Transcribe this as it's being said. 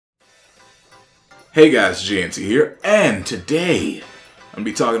Hey guys, GNT here, and today I'm gonna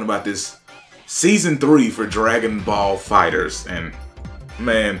be talking about this Season 3 for Dragon Ball FighterZ. And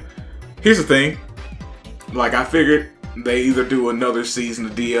man, here's the thing, like I figured they either do another season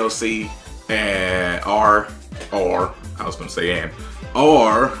of DLC or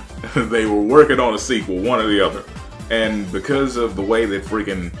they were working on a sequel, one or the other. And because of the way that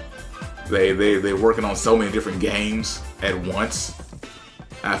they're working on so many different games at once,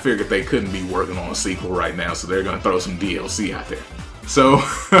 I figured they couldn't be working on a sequel right now, so they're gonna throw some DLC out there. So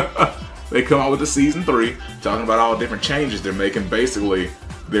they come out with the Season 3, talking about all the different changes they're making. Basically,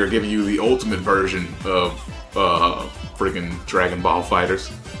 they're giving you the ultimate version of freaking Dragon Ball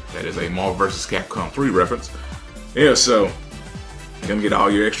FighterZ. That is a Marvel vs. Capcom 3 reference. Yeah, so you're gonna get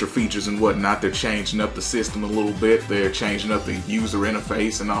all your extra features and whatnot. They're changing up the system a little bit. They're changing up the user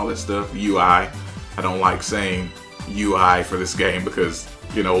interface and all that stuff. UI. I don't like saying UI for this game because,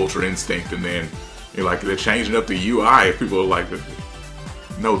 you know, Ultra Instinct, and then you're like, they're changing up the UI. People are like,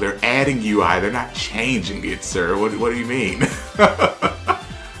 no, they're adding UI. They're not changing it, sir. What do you mean?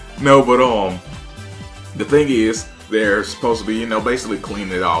 No, but the thing is, they're supposed to be, you know, basically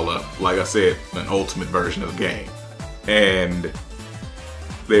cleaning it all up. Like I said, an ultimate version of the game, and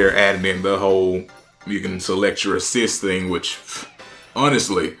they're adding in the whole you can select your assist thing, which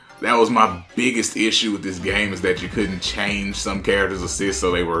honestly, that was my biggest issue with this game, is that you couldn't change some characters' assists, so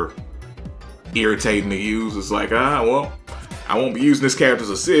they were irritating to use. It's like, well, I won't be using this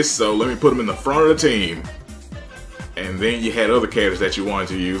character's assist, so let me put them in the front of the team. And then you had other characters that you wanted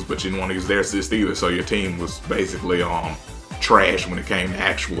to use, but you didn't want to use their assist either, so your team was basically trash when it came to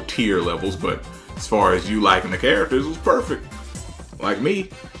actual tier levels. But as far as you liking the characters, it was perfect. Like me,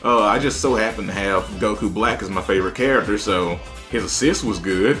 I just so happened to have Goku Black as my favorite character, so his assist was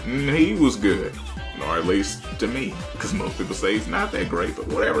good, and he was good. Or at least to me, because most people say he's not that great, but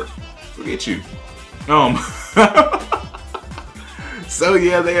whatever. Forget you. So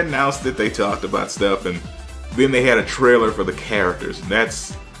yeah, they announced it, they talked about stuff, and then they had a trailer for the characters. And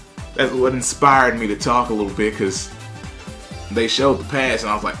that's what inspired me to talk a little bit, because they showed the pass,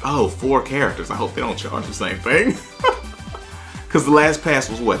 and I was like, oh, 4 characters. I hope they don't charge the same thing. Because the last pass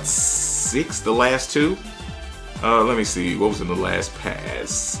was, what, 6? The last 2? Let me see, what was in the last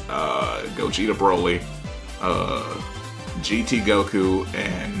pass? Gogeta Broly, GT Goku,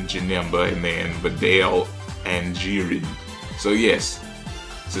 and Janemba, and then Videl and Jiren. So yes,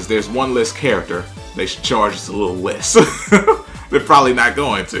 since there's one less character, they should charge us a little less. They're probably not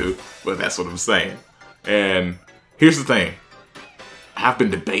going to, but that's what I'm saying. And here's the thing. I've been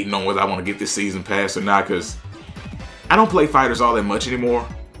debating on whether I want to get this season pass or not, because I don't play fighters all that much anymore.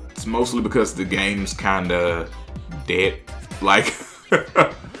 It's mostly because the game's kinda dead. Like,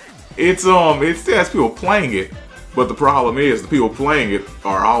 it still has people playing it, but the problem is the people playing it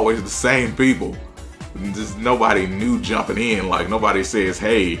are always the same people. There's nobody new jumping in. Like, nobody says,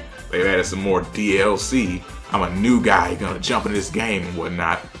 hey, they've added some more DLC, I'm a new guy gonna jump in this game and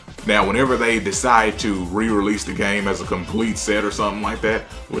whatnot. Now, whenever they decide to re-release the game as a complete set or something like that,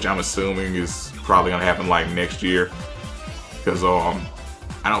 which I'm assuming is probably gonna happen like next year, because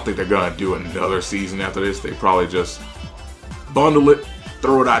I don't think they're gonna do another season after this. They probably just bundle it,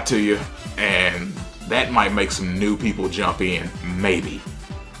 throw it out to you, and that might make some new people jump in, maybe.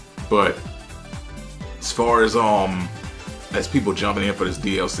 But as far as people jumping in for this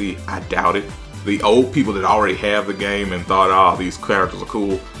DLC, I doubt it. The old people that already have the game and thought, oh, these characters are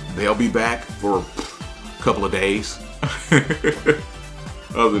cool, they'll be back for a couple of days.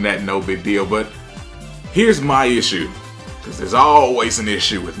 Other than that, no big deal. But here's my issue, because there's always an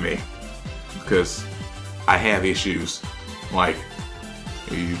issue with me, because I have issues. Like,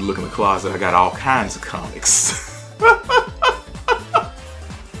 if you look in the closet, I got all kinds of comics.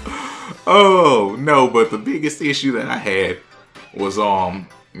 Oh no, but the biggest issue that I had was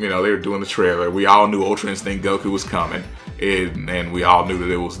you know, they were doing the trailer. We all knew Ultra Instinct Goku was coming, and we all knew that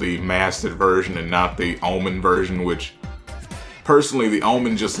it was the mastered version and not the Omen version, which personally, the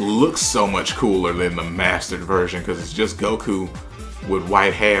Omen just looks so much cooler than the mastered version, because it's just Goku with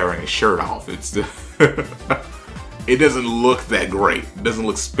white hair and his shirt off. It's it doesn't look that great. It doesn't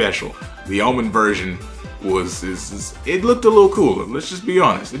look special. The Omen version it looked a little cooler. Let's just be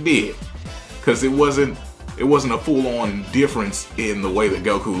honest, it did, because it wasn't a full-on difference in the way that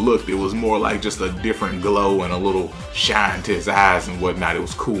Goku looked. It was more like just a different glow and a little shine to his eyes and whatnot. It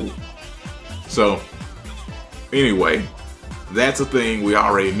was cool. So anyway, that's a thing. We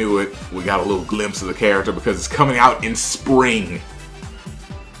already knew it. We got a little glimpse of the character because it's coming out in spring.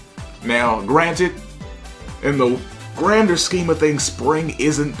 Now, granted, in the grander scheme of things, spring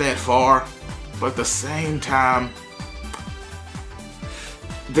isn't that far, but at the same time,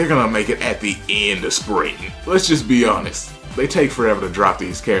 they're gonna make it at the end of spring. Let's just be honest. They take forever to drop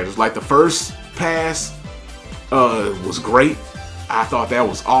these characters. Like the first pass was great. I thought that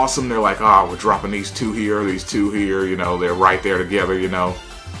was awesome. They're like, oh, we're dropping these two here, you know, they're right there together, you know.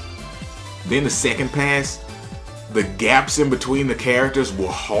 Then the second pass, the gaps in between the characters were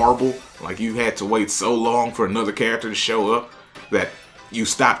horrible. Like you had to wait so long for another character to show up that you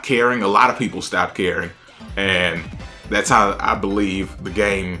stopped caring. A lot of people stopped caring. And that's how I believe the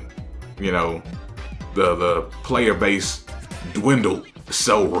game, you know, the player base dwindled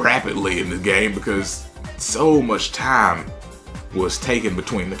so rapidly in the game because so much time was taken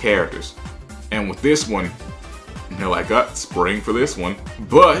between the characters. And with this one, they're like, spring for this one.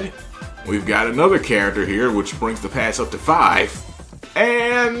 But we've got another character here which brings the pass up to 5.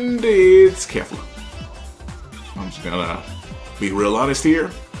 And it's Kefla. I'm just gonna be real honest here.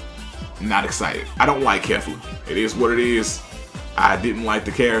 Not excited. I don't like Kefla. It is what it is. I didn't like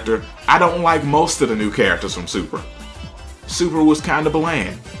the character. I don't like most of the new characters from Super. Super was kind of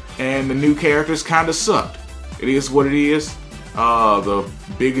bland. And the new characters kind of sucked. It is what it is. The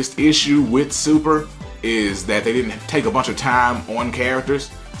biggest issue with Super is that they didn't take a bunch of time on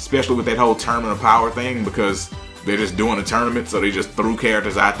characters, especially with that whole Tournament of Power thing, because they're just doing a tournament, so they just threw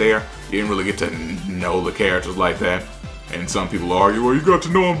characters out there. You didn't really get to know the characters like that. And some people argue, well, you got to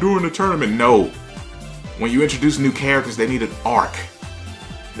know I'm doing the tournament. No. When you introduce new characters, they need an arc.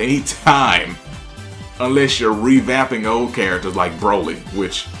 They need time. Unless you're revamping old characters like Broly,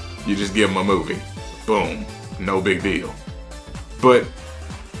 which you just give them a movie. Boom. No big deal. But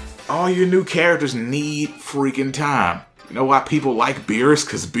all your new characters need freaking time. You know why people like Beerus?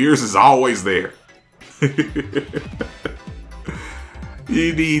 Because Beerus is always there.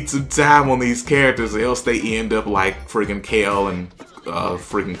 You need some time on these characters, or else they end up like freaking Kale and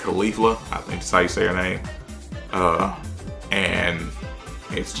freaking Caulifla. I think that's how you say her name. And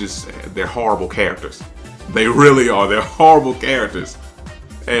it's just, they're horrible characters. They really are. They're horrible characters.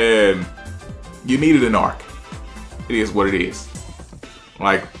 And you needed an arc. It is what it is.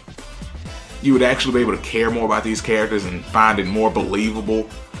 Like, you would actually be able to care more about these characters and find it more believable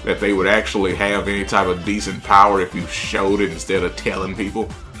that they would actually have any type of decent power if you showed it instead of telling people.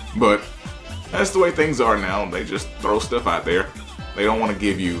 But that's the way things are now. They just throw stuff out there. They don't want to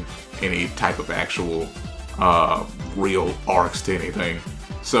give you any type of actual real arcs to anything.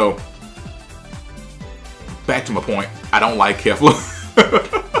 So, back to my point. I don't like Kefla.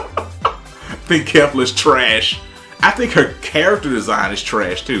 I think Kefla's trash. I think her character design is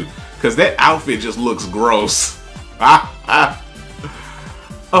trash too, because that outfit just looks gross.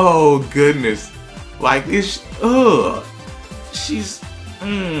 Oh goodness, like it's she's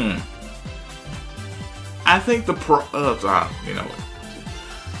I think the you know what?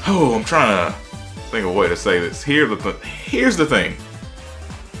 Oh, I'm trying to think of a way to say this. Here's the thing.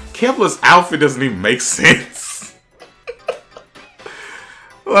 Kefla's outfit doesn't even make sense.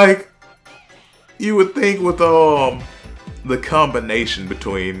 Like, you would think with the combination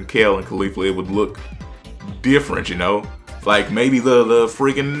between Kale and Caulifla, it would look different, you know? Like maybe the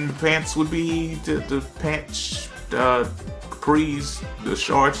freaking pants would be the pants, capris, the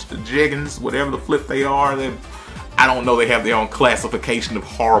shorts, the jeggings, whatever the flip they are. I don't know, they have their own classification of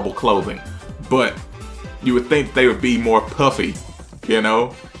horrible clothing. But you would think they would be more puffy, you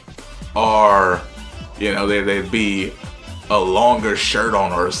know? Or, you know, there'd be a longer shirt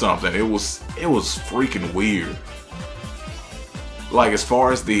on her or something. It was freaking weird. Like, as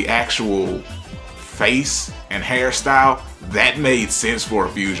far as the actual face and hairstyle, that made sense for a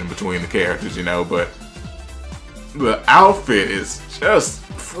fusion between the characters, you know, but the outfit is just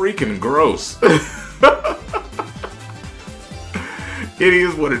freaking gross. It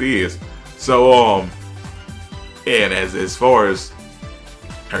is what it is. So, and as far as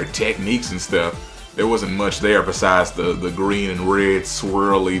her techniques and stuff, there wasn't much there besides the green and red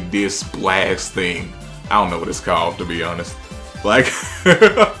swirly disc blast thing. I don't know what it's called, to be honest. Like,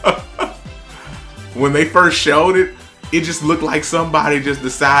 when they first showed it, it just looked like somebody just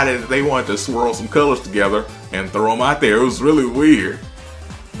decided that they wanted to swirl some colors together and throw them out there. It was really weird.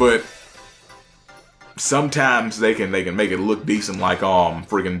 But sometimes they can make it look decent, like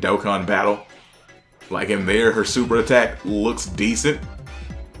freaking Dokkan Battle. Like in there, her super attack looks decent.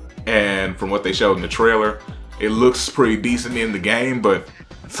 And from what they showed in the trailer, it looks pretty decent in the game, but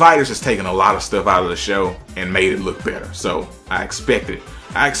FighterZ has taken a lot of stuff out of the show and made it look better. So I expect it.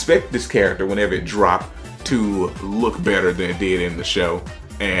 I expect this character, whenever it dropped, to look better than it did in the show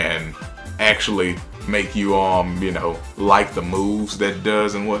and actually make you you know, like the moves that it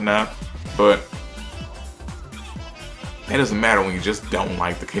does and whatnot. But that doesn't matter when you just don't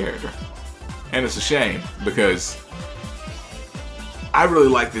like the character. And it's a shame, because I really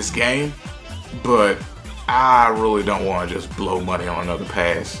like this game, but I really don't want to just blow money on another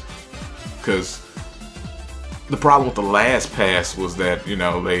pass. Because the problem with the last pass was that, you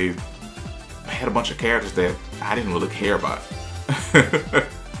know, they had a bunch of characters that I didn't really care about.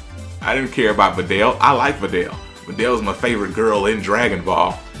 I didn't care about Videl. I like Videl. Videl is my favorite girl in Dragon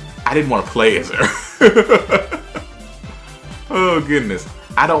Ball. I didn't want to play as her. Oh goodness.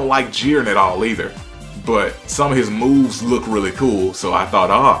 I don't like Jiren at all either. But some of his moves look really cool, so I thought,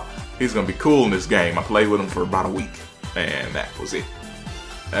 oh, he's gonna be cool in this game. I played with him for about a week, and that was it.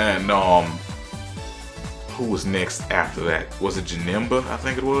 And who was next after that? Was it Janemba? I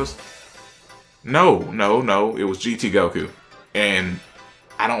think it was. No, it was GT Goku, and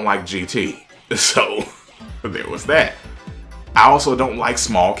I don't like GT, so there was that. I also don't like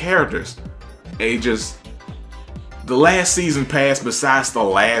small characters. The last season passed, besides the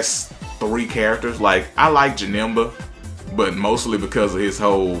last 3 characters, like, I like Janemba, but mostly because of his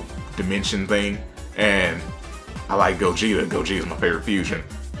whole dimension thing, and I like Gogeta. Gogeta's my favorite fusion,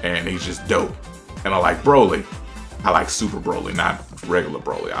 and he's just dope. And I like Broly. I like Super Broly, not regular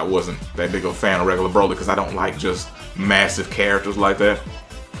Broly. I wasn't that big of a fan of regular Broly because I don't like just massive characters like that.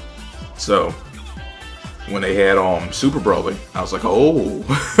 So when they had Super Broly, I was like, oh,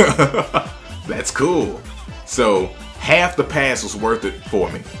 that's cool. So half the pass was worth it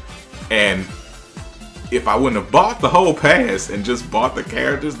for me. And if I wouldn't have bought the whole pass and just bought the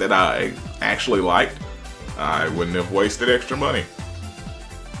characters that I actually liked, I wouldn't have wasted extra money.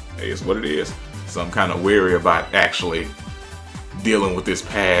 It is what it is. So I'm kind of weary about actually dealing with this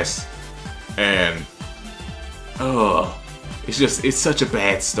pass. And it's such a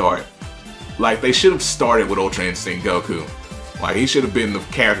bad start. Like, they should have started with Ultra Instinct Goku. Like, he should have been the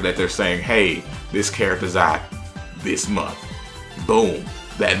character that they're saying, hey, this character's out this month. Boom.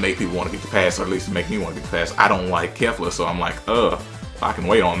 That make people want to get the pass, or at least make me want to get the pass. I don't like Kefla, so I'm like, I can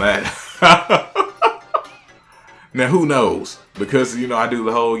wait on that. Now, who knows? Because, you know, I do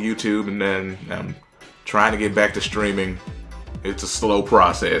the whole YouTube, and then I'm trying to get back to streaming. It's a slow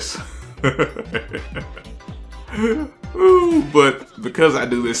process. Ooh, but because I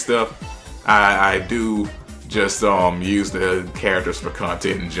do this stuff, I do just use the characters for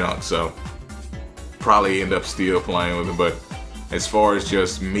content and junk, so probably end up still playing with them. But as far as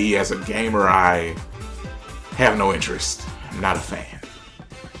just me as a gamer, I have no interest. I'm not a fan.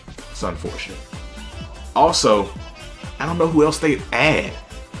 It's unfortunate. Also, I don't know who else they'd add.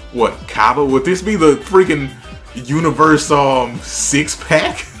 What, Kaba? Would this be the freaking Universe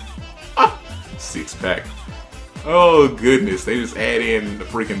 6-pack? 6-pack. Oh goodness, they just add in the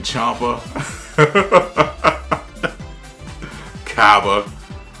freaking Champa. Kaba.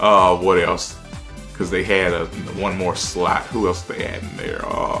 What else? Because they had one more slot. Who else they had in there?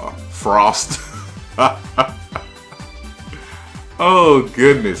 Frost. Oh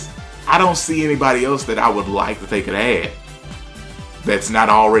goodness. I don't see anybody else that I would like that they could add that's not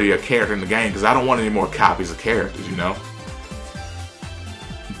already a character in the game, because I don't want any more copies of characters, you know?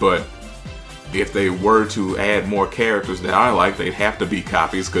 But if they were to add more characters that I like, they'd have to be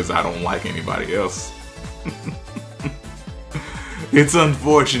copies because I don't like anybody else. It's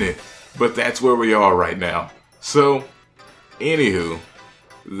unfortunate, but that's where we are right now. So, anywho,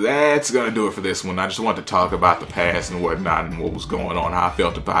 that's gonna do it for this one. I just wanted to talk about the past and whatnot and what was going on, how I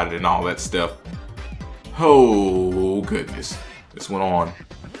felt about it and all that stuff. Oh goodness, this went on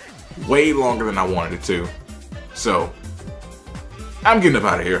way longer than I wanted it to. So, I'm getting up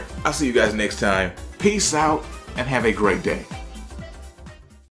out of here. I'll see you guys next time. Peace out and have a great day.